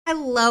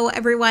Hello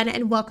everyone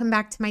and welcome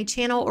back to my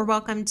channel, or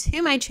welcome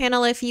to my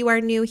channel if you are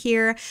new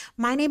here.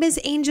 My name is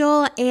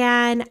Angel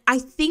and I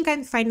think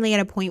I'm finally at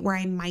a point where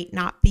I might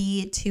not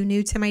be too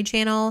new to my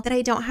channel that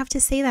I don't have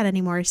to say that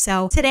anymore.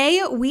 So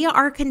today we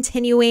are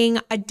continuing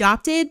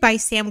Adopted by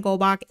Sam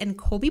Goldbach and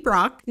Colby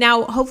Brock.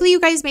 Now hopefully you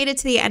guys made it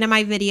to the end of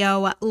my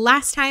video.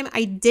 Last time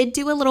I did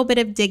do a little bit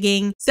of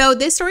digging. So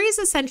this story is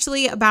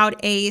essentially about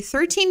a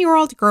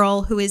 13-year-old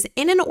girl who is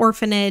in an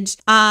orphanage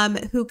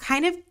who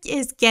kind of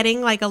is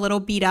getting like a little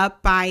beat up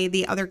by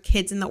the other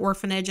kids in the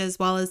orphanage as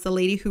well as the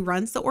lady who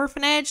runs the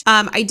orphanage.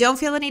 I don't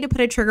feel the need to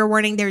put a trigger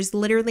warning. There's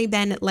literally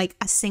been like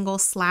a single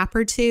slap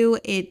or two.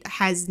 It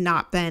has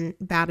not been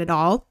bad at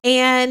all.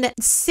 And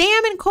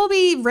Sam and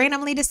Colby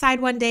randomly decide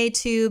one day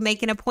to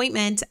make an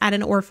appointment at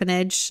an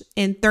orphanage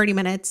in 30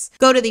 minutes,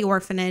 go to the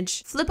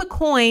orphanage, flip a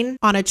coin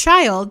on a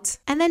child,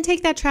 and then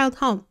take that child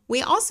home.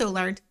 We also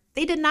learned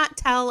they did not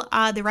tell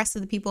the rest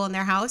of the people in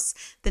their house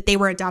that they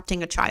were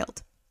adopting a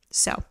child.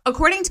 So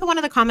according to one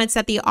of the comments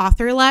that the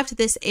author left,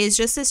 this is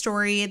just a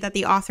story that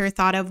the author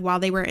thought of while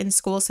they were in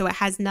school. So it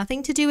has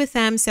nothing to do with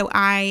them. So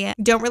I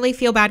don't really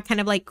feel bad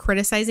kind of like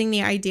criticizing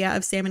the idea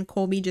of Sam and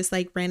Colby just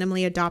like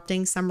randomly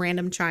adopting some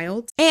random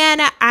child. And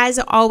as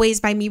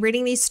always, by me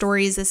reading these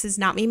stories, this is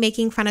not me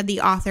making fun of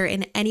the author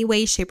in any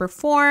way, shape, or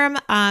form.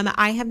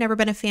 I have never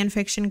been a fan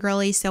fiction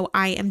girly, so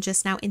I am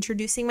just now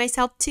introducing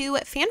myself to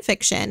fan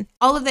fiction.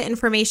 All of the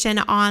information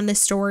on the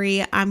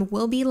story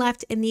will be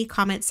left in the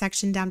comment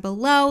section down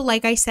below.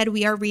 Like I said,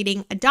 we are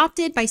reading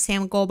Adopted by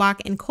Sam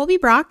Goldbach and Colby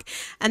Brock,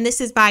 and this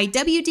is by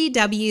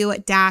WDW-Sam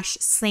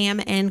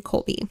and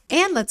Colby.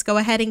 And let's go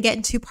ahead and get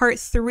into part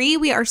 3.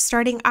 We are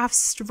starting off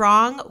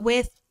strong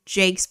with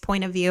Jake's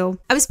point of view.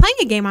 I was playing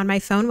a game on my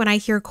phone when I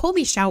hear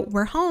Colby shout,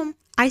 "We're home."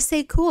 I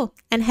say cool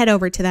and head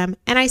over to them,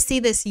 and I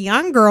see this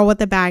young girl with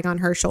a bag on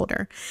her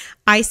shoulder.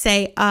 I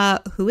say,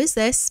 who is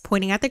this?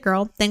 Pointing at the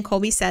girl. Then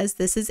Colby says,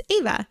 "This is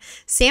Ava.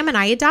 Sam and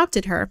I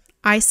adopted her."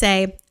 I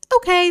say,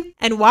 "Okay,"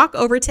 and walk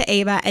over to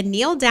Ava and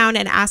kneel down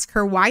and ask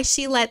her why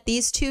she let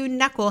these two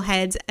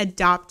knuckleheads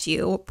adopt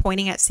you,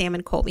 pointing at Sam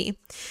and Colby.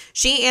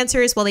 She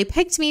answers, "Well, they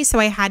picked me, so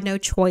I had no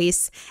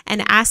choice,"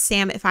 and asked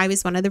Sam if I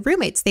was one of the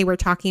roommates they were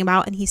talking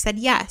about, and he said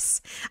yes.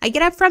 I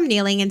get up from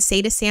kneeling and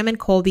say to Sam and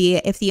Colby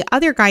if the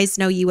other guys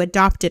know you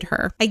adopted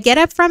her. I get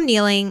up from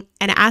kneeling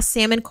and ask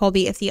Sam and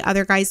Colby if the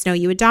other guys know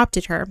you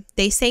adopted her.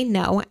 They say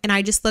no, and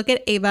I just look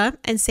at Ava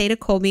and say to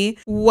Colby,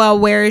 "Well,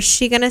 where is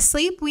she gonna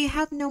sleep? We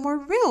have no more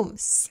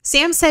rooms."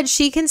 Sam said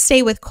she can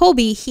stay with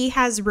Colby. He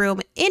has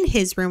room in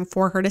his room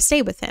for her to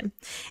stay with him.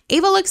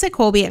 Ava looks at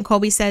Colby and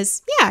Colby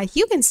says, "Yeah,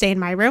 you can stay in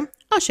my room.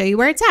 I'll show you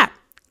where it's at."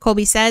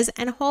 Colby says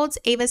and holds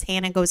Ava's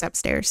hand and goes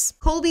upstairs.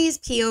 Colby's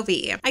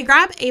POV. I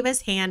grab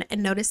Ava's hand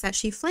and notice that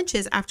she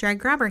flinches after I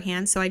grab her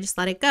hand, so I just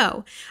let it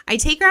go. I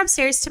take her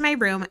upstairs to my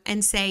room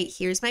and say,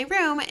 "Here's my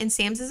room," and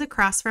Sam's is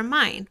across from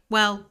mine.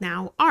 Well,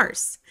 now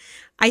ours.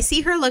 I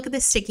see her look at the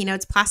sticky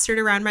notes plastered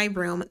around my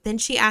room. Then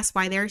she asks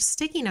why there are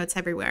sticky notes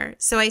everywhere.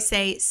 So I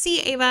say,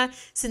 "See, Ava,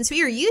 since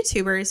we are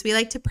YouTubers, we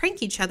like to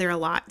prank each other a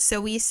lot. So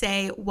we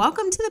say,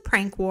 'Welcome to the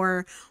prank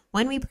war'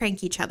 when we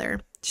prank each other."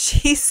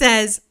 She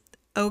says,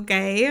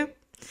 "Okay."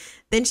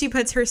 Then she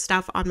puts her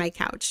stuff on my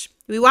couch.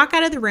 We walk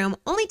out of the room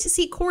only to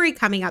see Corey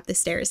coming up the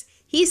stairs.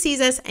 He sees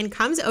us and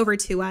comes over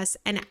to us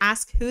and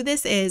asks who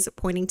this is,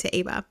 pointing to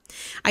Ava.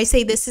 I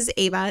say, "This is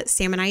Ava.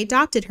 Sam and I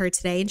adopted her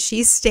today and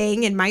she's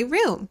staying in my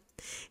room."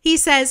 He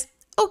says,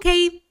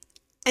 "Okay,"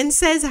 and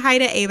says hi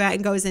to Ava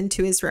and goes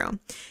into his room.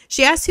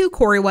 She asked who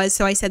Corey was,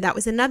 so I said that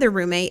was another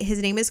roommate. His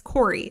name is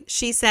Corey.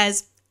 She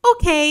says,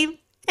 "Okay."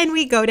 And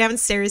we go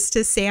downstairs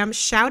to Sam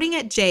shouting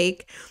at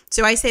Jake.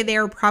 So I say they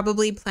are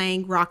probably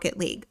playing Rocket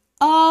League.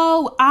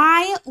 Oh,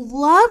 I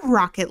love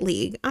Rocket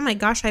League. Oh my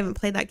gosh, I haven't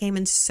played that game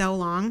in so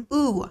long.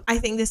 Ooh, I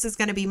think this is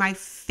going to be my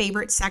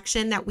favorite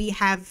section that we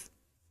have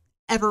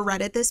ever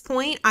read at this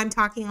point. I'm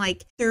talking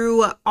like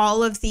through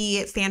all of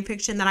the fan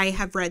fiction that I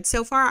have read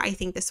so far. I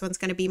think this one's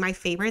going to be my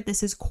favorite.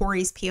 This is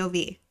Corey's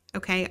POV.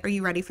 Okay, are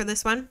you ready for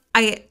this one?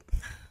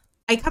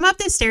 I come up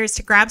the stairs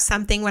to grab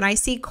something when I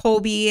see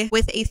Colby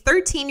with a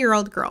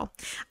 13-year-old girl.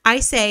 I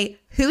say,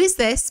 "Who is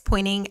this?"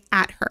 pointing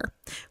at her.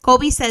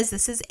 Colby says,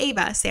 "This is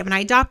Ava. Sam and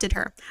I adopted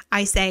her."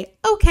 I say,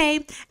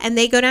 "Okay," and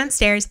they go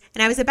downstairs,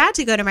 and I was about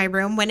to go to my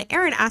room when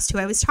Aaron asked who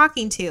I was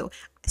talking to.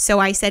 So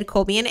I said,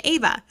 "Colby and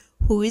Ava."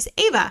 "Who is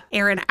Ava?"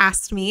 Aaron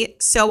asked me.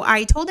 So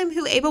I told him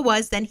who Ava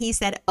was. Then he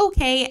said,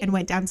 "Okay," and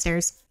went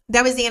downstairs.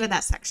 That was the end of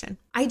that section.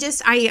 I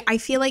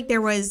feel like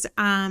there was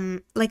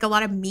like a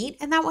lot of meat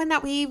in that one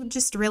that we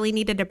just really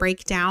needed to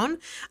break down.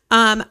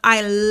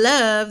 I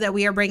love that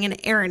we are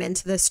bringing Aaron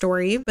into the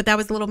story, but that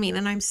was a little mean,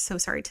 and I'm so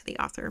sorry to the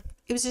author.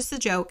 It was just a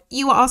joke.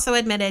 You also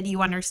admitted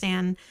you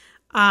understand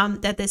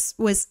that this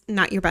was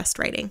not your best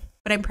writing.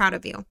 but I'm proud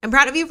of you. I'm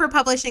proud of you for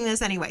publishing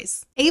this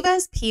anyways.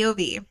 Ava's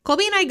POV.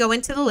 Colby and I go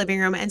into the living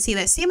room and see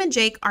that Sam and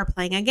Jake are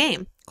playing a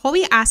game.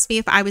 Colby asks me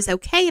if I was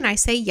okay and I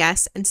say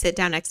yes and sit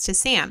down next to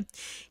Sam.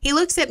 He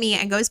looks at me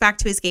and goes back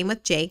to his game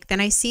with Jake. Then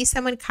I see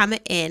someone come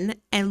in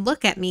and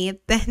look at me,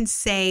 then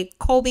say,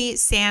 Colby,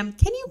 Sam,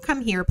 can you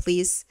come here,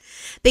 please?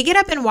 They get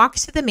up and walk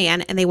to the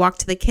man and they walk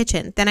to the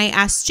kitchen. Then I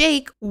asked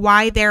Jake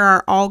why there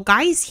are all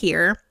guys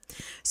here.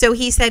 So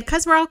he said,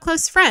 because we're all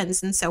close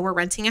friends and so we're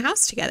renting a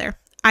house together.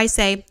 I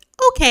say,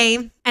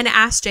 okay, and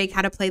ask Jake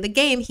how to play the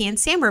game he and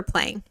Sam were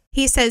playing.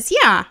 He says,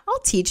 yeah, I'll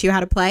teach you how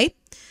to play.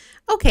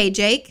 Okay,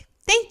 Jake.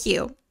 Thank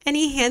you. And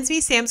he hands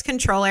me Sam's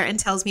controller and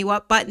tells me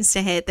what buttons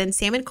to hit. Then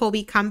Sam and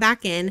Colby come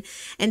back in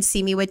and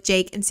see me with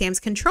Jake and Sam's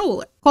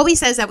controller. Colby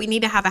says that we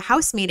need to have a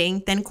house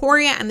meeting. Then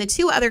Corey and the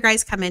two other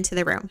guys come into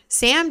the room.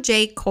 Sam,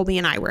 Jake, Colby,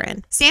 and I were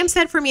in. Sam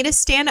said for me to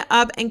stand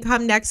up and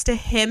come next to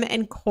him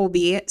and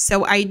Colby.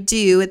 So I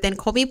do. Then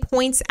Colby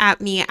points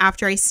at me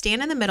after I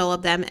stand in the middle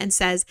of them and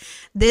says,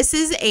 this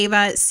is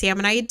Ava. Sam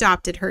and I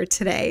adopted her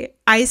today.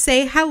 I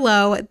say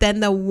hello. Then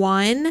the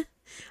one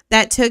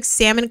that took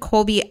Sam and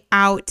Colby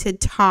out to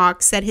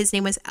talk said his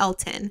name was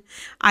Elton.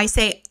 I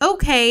say,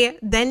 okay.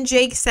 Then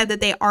Jake said that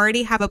they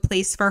already have a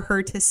place for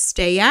her to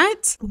stay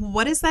at.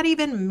 What does that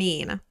even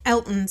mean?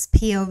 Elton's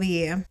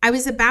POV. I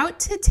was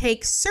about to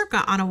take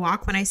Circa on a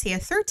walk when I see a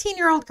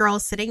 13-year-old girl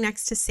sitting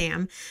next to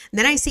Sam.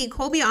 Then I see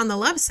Colby on the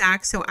love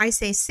sack. So I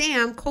say,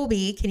 Sam,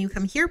 Colby, can you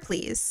come here,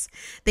 please?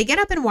 They get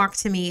up and walk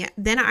to me.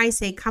 Then I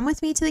say, come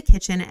with me to the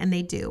kitchen. And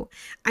they do.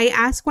 I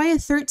ask why a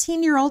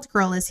 13-year-old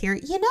girl is here.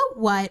 You know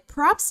what?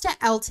 Props to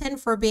Elton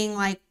for being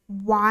like,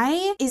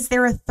 why is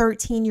there a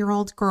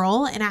 13-year-old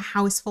girl in a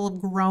house full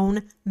of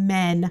grown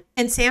men?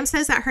 And Sam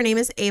says that her name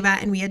is Ava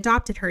and we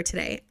adopted her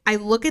today. I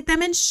look at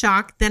them in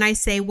shock. Then I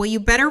say, well, you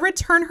better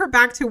return her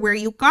back to where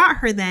you got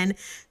her then,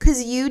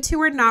 because you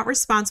two are not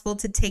responsible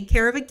to take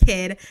care of a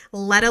kid,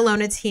 let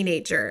alone a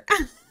teenager.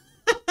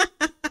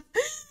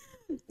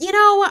 You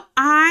know,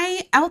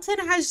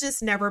 Elton has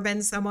just never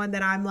been someone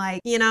that I'm like,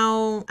 you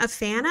know, a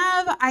fan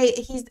of.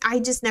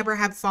 I just never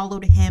have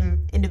followed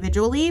him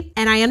individually.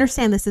 And I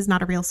understand this is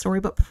not a real story,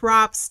 but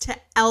props to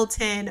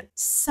Elton.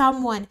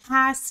 Someone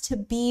has to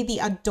be the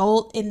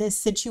adult in this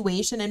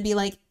situation and be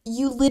like,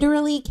 you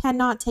literally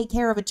cannot take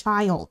care of a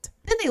child.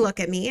 Then they look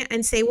at me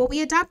and say, well,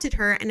 we adopted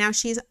her and now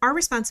she's our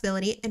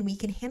responsibility and we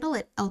can handle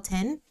it,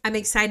 Elton. I'm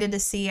excited to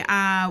see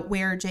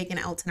where Jake and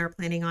Elton are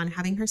planning on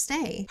having her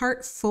stay.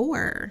 Part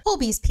 4,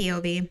 Colby's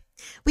POV.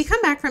 We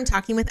come back from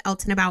talking with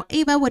Elton about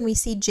Ava when we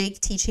see Jake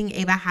teaching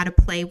Ava how to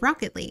play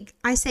Rocket League.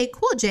 I say,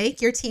 cool,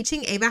 Jake, you're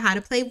teaching Ava how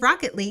to play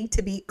Rocket League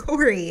to beat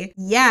Corey.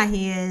 Yeah,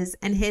 he is,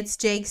 and hits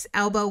Jake's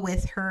elbow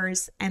with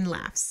hers and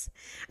laughs.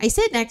 I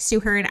sit next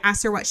to her and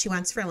ask her what she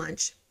wants for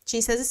lunch. She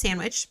says a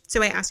sandwich,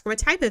 so I ask her what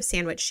type of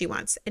sandwich she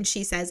wants, and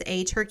she says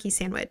a turkey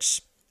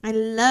sandwich. I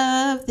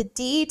love the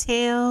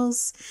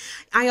details.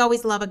 I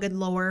always love a good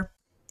lore.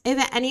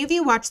 If any of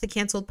you watch the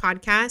Canceled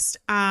podcast,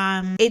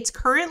 it's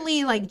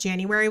currently like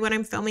January when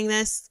I'm filming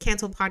this.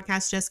 Canceled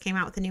podcast just came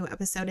out with a new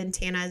episode, and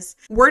Tana's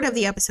word of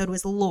the episode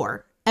was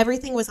lore.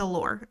 Everything was a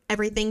lore.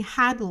 Everything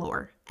had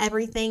lore.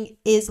 Everything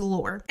is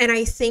lore. And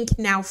I think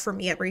now for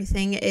me,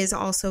 everything is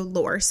also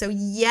lore. So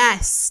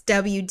yes,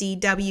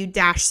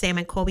 WDW-Sam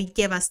and Colby,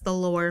 give us the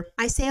lore.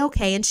 I say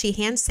okay, and she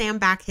hands Sam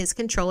back his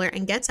controller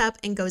and gets up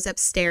and goes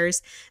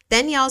upstairs,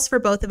 then yells for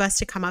both of us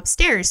to come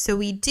upstairs. So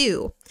we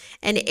do.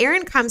 And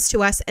Aaron comes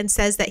to us and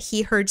says that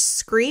he heard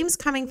screams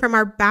coming from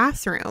our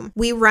bathroom.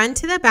 We run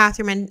to the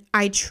bathroom and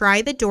I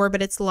try the door,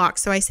 but it's locked.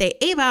 So I say,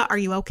 Ava, are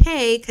you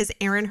okay? Because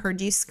Aaron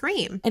heard you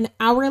scream. An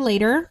hour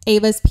later,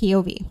 Ava's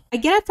POV. I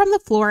get up from the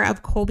floor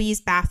of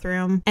Colby's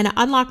bathroom and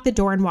unlock the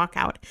door and walk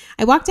out.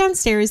 I walk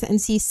downstairs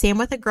and see Sam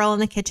with a girl in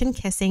the kitchen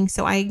kissing,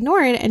 so I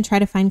ignore it and try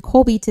to find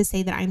Colby to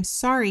say that I'm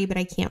sorry, but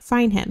I can't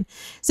find him.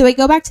 So I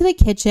go back to the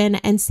kitchen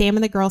and Sam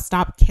and the girl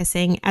stop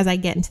kissing as I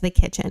get into the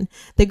kitchen.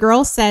 The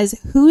girl says,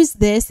 who's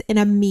this, in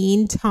a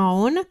mean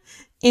tone.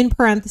 In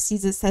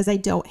parentheses, it says, I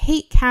don't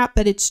hate Kat,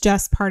 but it's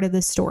just part of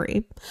the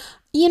story.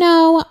 You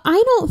know,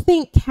 I don't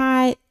think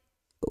Kat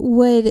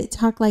would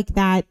talk like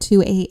that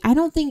to I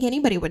don't think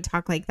anybody would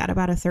talk like that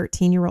about a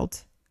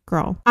 13-year-old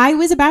girl. I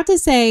was about to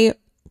say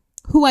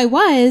who I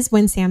was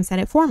when Sam said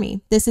it for me.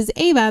 This is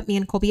Ava. Me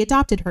and Colby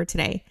adopted her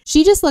today.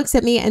 She just looks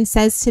at me and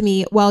says to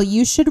me, well,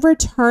 you should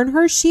return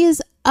her. She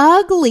is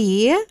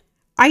ugly.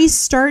 I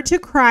start to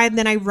cry, and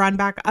then I run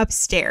back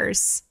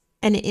upstairs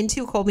and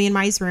into Colby and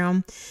my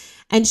room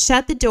and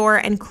shut the door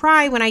and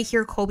cry when I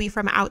hear Colby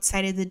from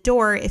outside of the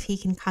door if he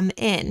can come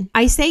in.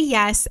 I say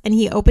yes, and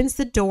he opens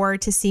the door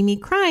to see me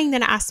crying,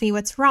 then asks me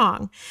what's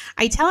wrong.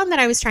 I tell him that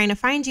I was trying to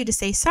find you to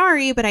say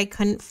sorry, but I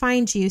couldn't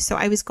find you, so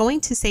I was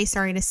going to say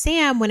sorry to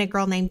Sam when a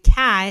girl named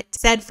Kat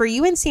said for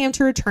you and Sam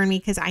to return me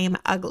because I am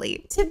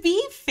ugly. To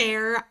be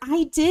fair,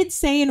 I did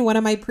say in one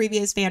of my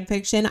previous fan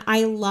fiction,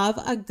 I love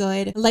a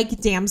good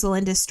like damsel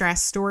in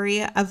distress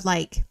story of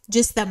like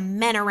just the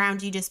men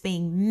around you just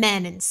being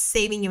men and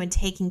saving you and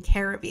taking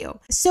care of you.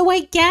 So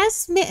I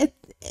guess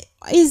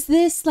is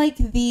this like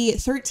the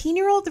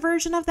 13-year-old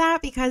version of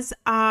that? Because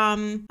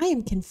I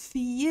am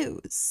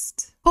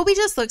confused. Colby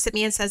just looks at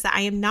me and says that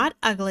I am not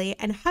ugly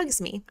and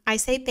hugs me. I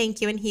say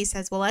thank you, and he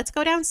says, well, let's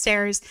go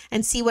downstairs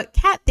and see what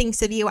Kat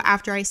thinks of you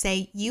after I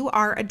say you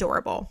are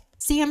adorable.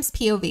 Sam's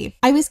POV.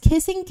 I was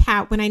kissing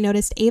Kat when I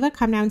noticed Ava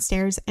come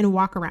downstairs and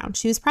walk around.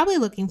 She was probably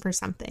looking for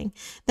something,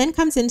 then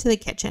comes into the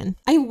kitchen.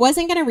 I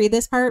wasn't going to read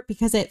this part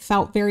because it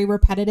felt very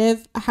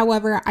repetitive.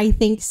 However, I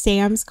think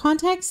Sam's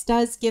context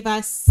does give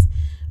us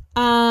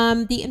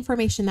the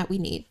information that we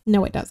need.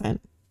 No, it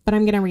doesn't, but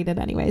I'm going to read it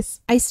anyways.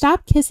 I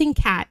stopped kissing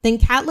Kat. Then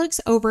Kat looks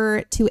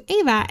over to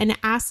Ava and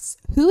asks,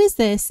 who is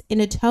this,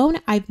 in a tone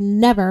I've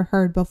never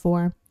heard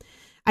before.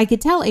 I could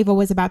tell Ava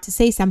was about to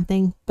say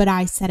something, but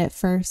I said it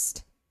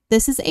first.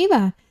 This is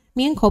Ava.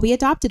 Me and Colby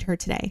adopted her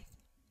today.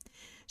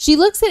 She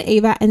looks at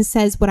Ava and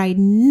says what I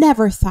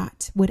never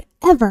thought would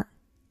ever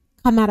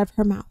come out of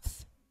her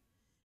mouth.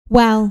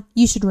 Well,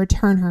 you should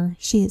return her.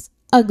 She is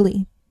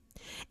ugly.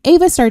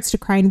 Ava starts to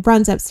cry and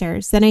runs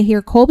upstairs. Then I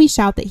hear Colby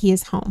shout that he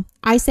is home.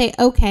 I say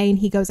okay, and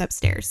he goes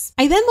upstairs.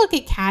 I then look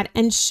at Kat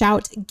and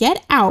shout,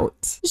 get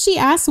out. She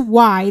asks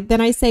why. Then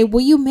I say,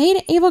 well, you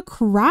made Ava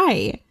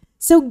cry,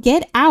 so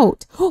get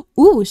out.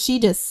 Ooh, she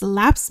just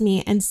slaps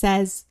me and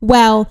says,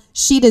 well,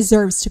 she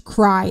deserves to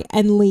cry,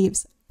 and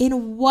leaves.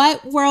 In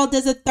what world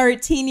does a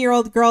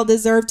 13-year-old girl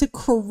deserve to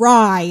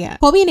cry?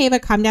 Colby and Ava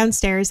come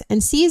downstairs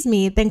and sees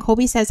me. Then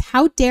Colby says,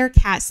 how dare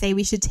Kat say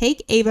we should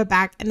take Ava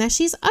back and that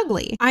she's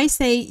ugly? I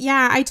say,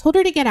 yeah, I told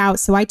her to get out,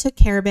 so I took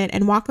care of it,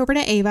 and walk over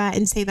to Ava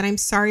and say that I'm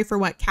sorry for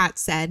what Kat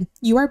said.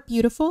 You are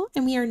beautiful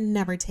and we are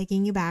never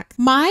taking you back.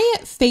 My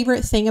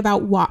favorite thing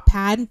about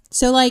Wattpad,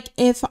 so like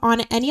if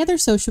on any other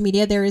social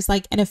media there is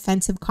like an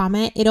offensive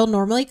comment, it'll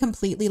normally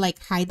completely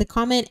like hide the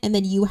comment, and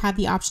then you have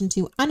the option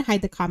to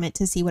unhide the comment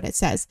to see what it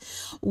says.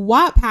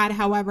 Wattpad,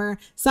 however,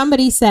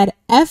 somebody said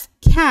F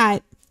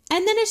Kat,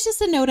 and then it's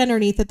just a note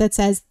underneath it that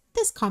says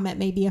this comment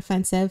may be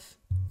offensive.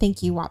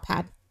 Thank you,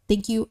 Wattpad.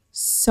 Thank you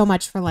so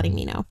much for letting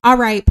me know. All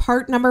right,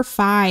 part number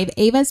 5,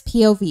 Ava's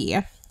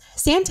POV.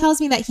 Sam tells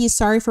me that he's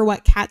sorry for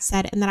what Kat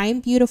said and that I am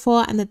beautiful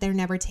and that they're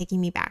never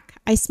taking me back.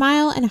 I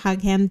smile and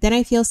hug him. Then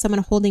I feel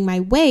someone holding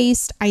my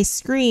waist. I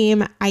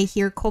scream. I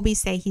hear Colby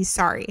say he's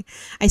sorry.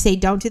 I say,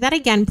 don't do that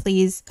again,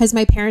 please, because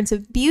my parents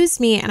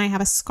abused me and I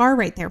have a scar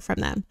right there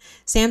from them.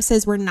 Sam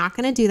says, we're not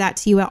going to do that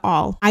to you at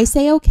all. I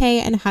say okay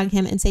and hug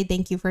him and say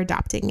thank you for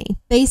adopting me.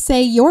 They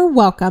say, you're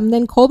welcome.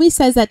 Then Colby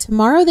says that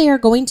tomorrow they are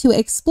going to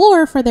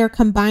explore for their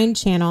combined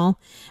channel,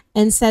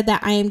 and said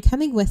that I am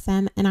coming with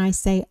them, and I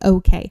say,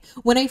 okay.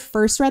 When I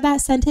first read that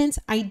sentence,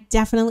 I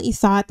definitely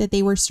thought that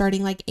they were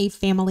starting like a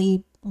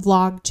family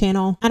vlog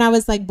channel. And I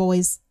was like,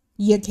 boys,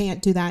 you can't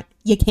do that.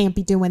 You can't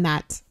be doing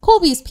that.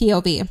 Colby's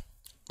POV.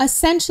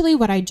 Essentially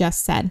what I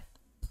just said.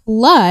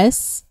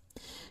 Plus,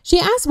 she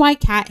asks why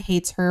Kat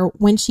hates her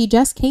when she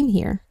just came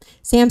here.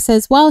 Sam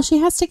says, well, she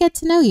has to get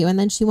to know you and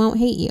then she won't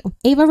hate you.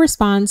 Ava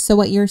responds, so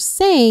what you're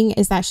saying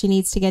is that she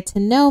needs to get to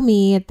know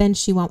me, then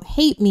she won't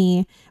hate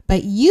me,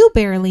 but you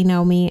barely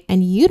know me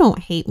and you don't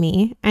hate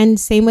me. And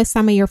same with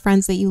some of your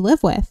friends that you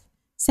live with.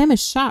 Sam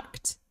is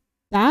shocked.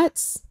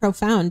 That's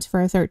profound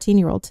for a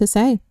 13-year-old to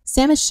say.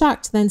 Sam is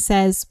shocked, then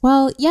says,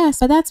 well, yes,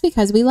 but that's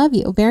because we love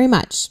you very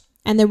much.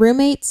 And the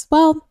roommates,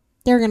 well,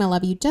 they're going to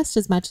love you just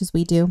as much as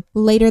we do.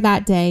 Later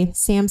that day,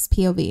 Sam's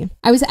POV.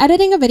 I was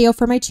editing a video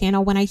for my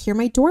channel when I hear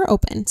my door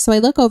open. So I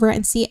look over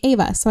and see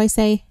Ava. So I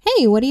say,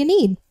 hey, what do you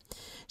need?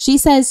 She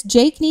says,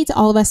 Jake needs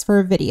all of us for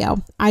a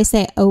video. I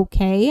say,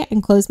 okay,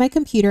 and close my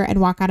computer and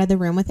walk out of the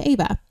room with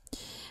Ava.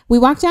 We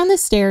walk down the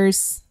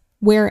stairs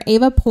where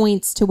Ava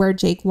points to where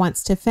Jake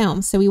wants to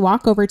film. So we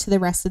walk over to the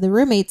rest of the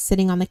roommates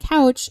sitting on the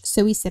couch.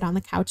 So we sit on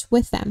the couch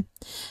with them.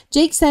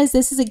 Jake says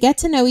this is a get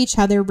to know each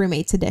other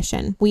roommates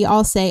edition. We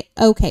all say,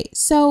 okay,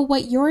 so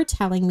what you're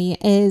telling me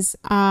is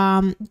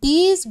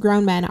these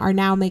grown men are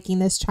now making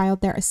this child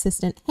their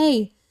assistant.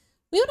 Hey,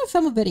 we want to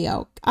film a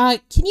video.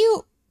 Can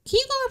you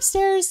go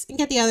upstairs and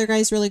get the other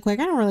guys really quick?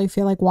 I don't really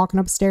feel like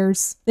walking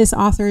upstairs. This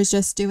author is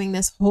just doing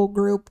this whole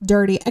group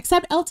dirty,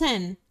 except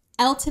Elton.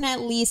 Elton at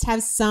least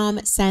has some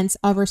sense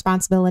of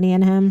responsibility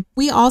in him.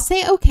 We all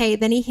say okay,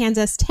 then he hands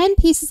us 10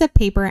 pieces of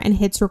paper and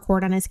hits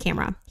record on his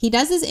camera. He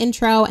does his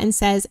intro and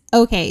says,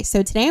 okay,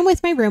 so today I'm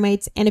with my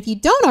roommates, and if you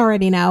don't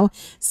already know,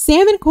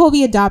 Sam and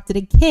Colby adopted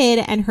a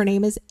kid and her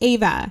name is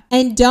Ava.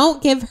 And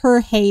don't give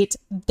her hate,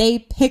 they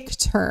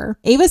picked her.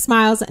 Ava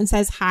smiles and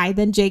says hi,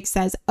 then Jake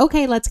says,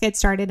 okay, let's get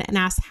started, and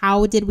asks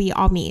how did we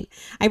all meet?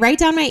 I write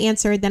down my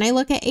answer, then I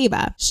look at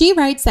Ava. She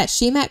writes that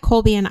she met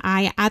Colby and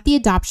I at the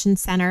adoption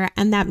center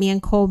and that me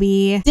and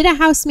Colby did a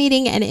house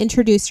meeting and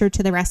introduced her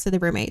to the rest of the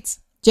roommates.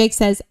 Jake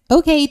says,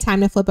 okay,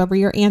 time to flip over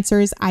your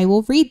answers. I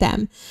will read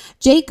them.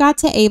 Jake got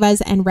to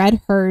Ava's and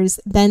read hers,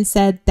 then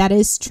said, that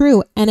is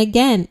true. And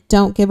again,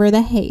 don't give her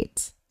the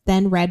hate.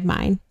 Then read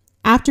mine.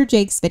 After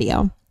Jake's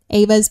video,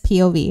 Ava's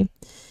POV.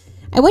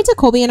 I went to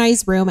Colby and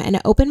I's room and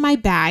opened my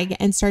bag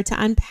and start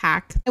to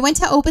unpack. I went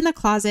to open the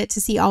closet to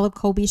see all of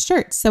Colby's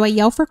shirts. So I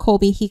yell for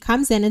Colby. He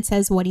comes in and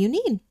says, "What do you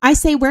need?" I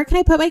say, "Where can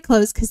I put my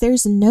clothes? Because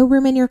there's no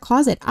room in your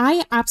closet."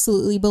 I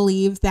absolutely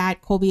believe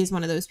that Colby is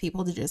one of those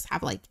people to just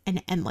have like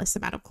an endless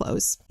amount of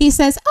clothes. He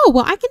says, "Oh,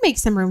 well, I can make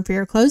some room for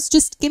your clothes.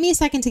 Just give me a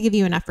second to give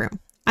you enough room."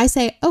 I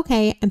say,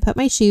 "Okay," and put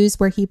my shoes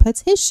where he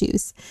puts his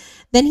shoes.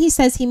 Then he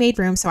says he made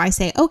room. So I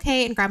say,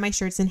 "Okay," and grab my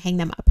shirts and hang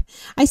them up.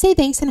 I say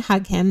thanks and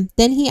hug him.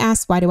 Then he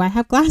asks, "Why do I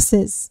have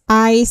glasses?"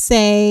 I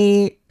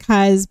say,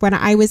 "Because when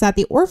I was at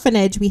the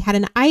orphanage, we had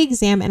an eye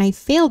exam and I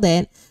failed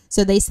it.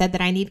 So they said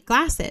that I need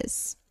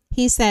glasses."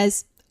 He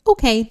says,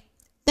 "Okay."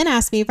 Then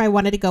asked me if I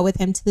wanted to go with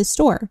him to the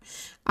store.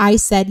 I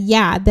said,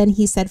 "Yeah." Then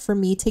he said for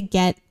me to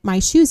get my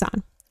shoes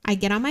on. I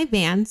get on my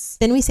Vans.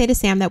 Then we say to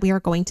Sam that we are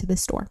going to the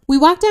store. We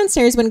walk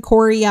downstairs when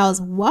Corey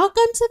yells,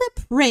 "Welcome to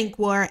the prank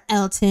war,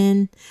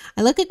 Elton."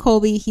 I look at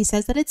Colby. He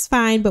says that it's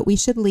fine, but we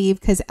should leave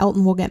because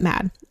Elton will get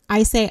mad.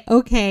 I say,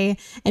 "Okay,"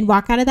 and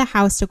walk out of the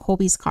house to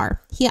Colby's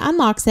car. He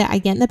unlocks it. I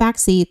get in the back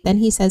seat. Then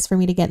he says for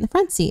me to get in the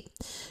front seat.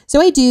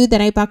 So I do.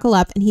 Then I buckle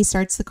up and he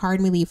starts the car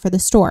and we leave for the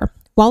store.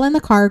 While in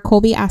the car,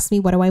 Colby asks me,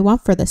 "What do I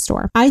want for the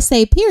store?" I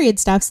say period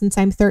stuff since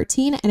I'm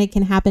 13 and it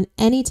can happen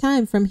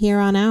anytime from here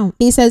on out.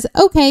 He says,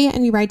 "Okay,"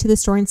 and we ride to the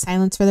store in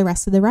silence for the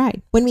rest of the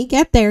ride. When we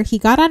get there, he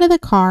got out of the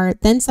car.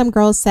 Then some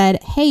girls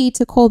said, "Hey,"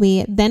 to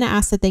Colby, then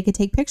asked if they could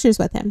take pictures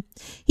with him.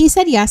 He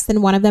said yes.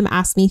 Then one of them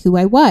asked me who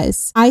I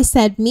was. I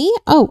said, "Me?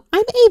 Oh,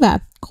 I'm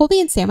Ava. Colby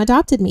and Sam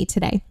adopted me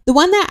today." The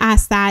one that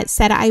asked that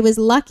said I was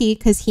lucky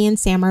because he and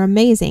Sam are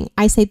amazing.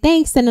 I say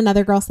thanks. Then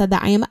another girl said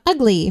that I am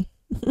ugly.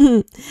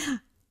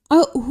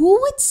 Oh, who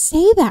would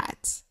say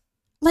that?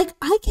 Like,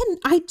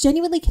 I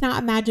genuinely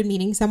cannot imagine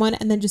meeting someone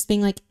and then just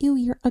being like, "Ew,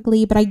 you're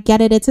ugly," but I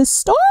get it. It's a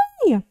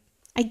story.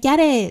 I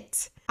get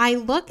it. I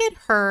look at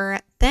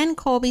her. Then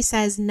Colby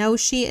says, "No,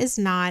 she is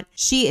not.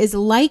 She is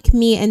like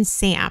me and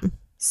Sam.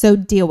 So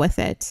deal with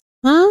it."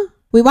 Huh?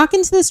 We walk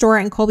into the store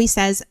and Colby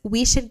says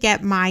we should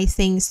get my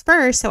things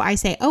first. So I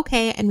say,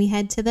 "Okay," and we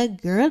head to the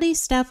girly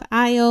stuff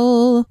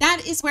aisle.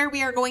 That is where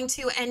we are going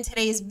to end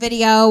today's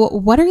video.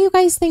 What are you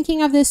guys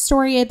thinking of this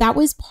story? That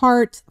was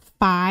part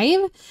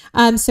 5.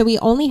 So we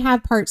only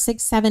have part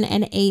 6, 7,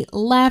 and 8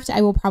 left.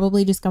 I will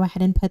probably just go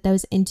ahead and put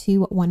those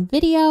into one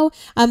video.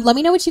 Let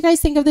me know what you guys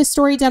think of this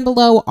story down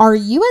below. Are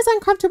you as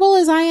uncomfortable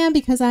as I am?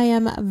 Because I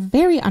am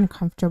very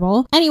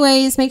uncomfortable.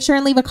 Anyways, make sure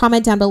and leave a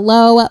comment down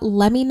below.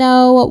 Let me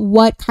know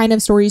what kind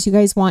of stories you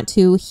guys want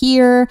to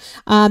hear.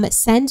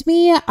 Send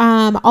me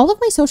all of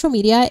my social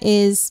media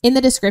is in the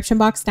description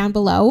box down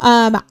below.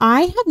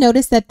 I have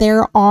noticed that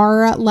there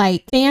are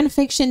like fan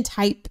fiction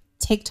type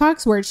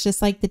TikToks where it's just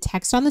like the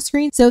text on the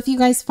screen. So if you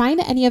guys find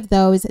any of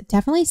those,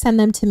 definitely send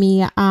them to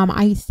me.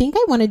 I think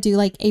I want to do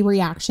like a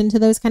reaction to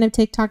those kind of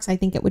TikToks. I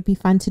think it would be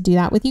fun to do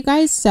that with you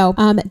guys. So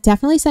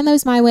definitely send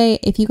those my way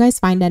if you guys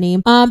find any.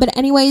 But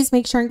anyways,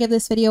 make sure and give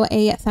this video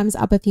a thumbs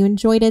up if you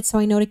enjoyed it so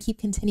I know to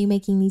continue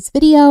making these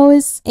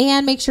videos.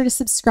 And make sure to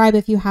subscribe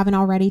if you haven't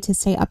already to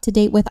stay up to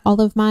date with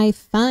all of my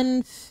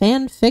fun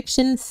fan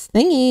fiction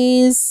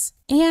thingies.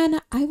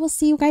 And I will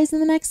see you guys in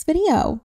the next video.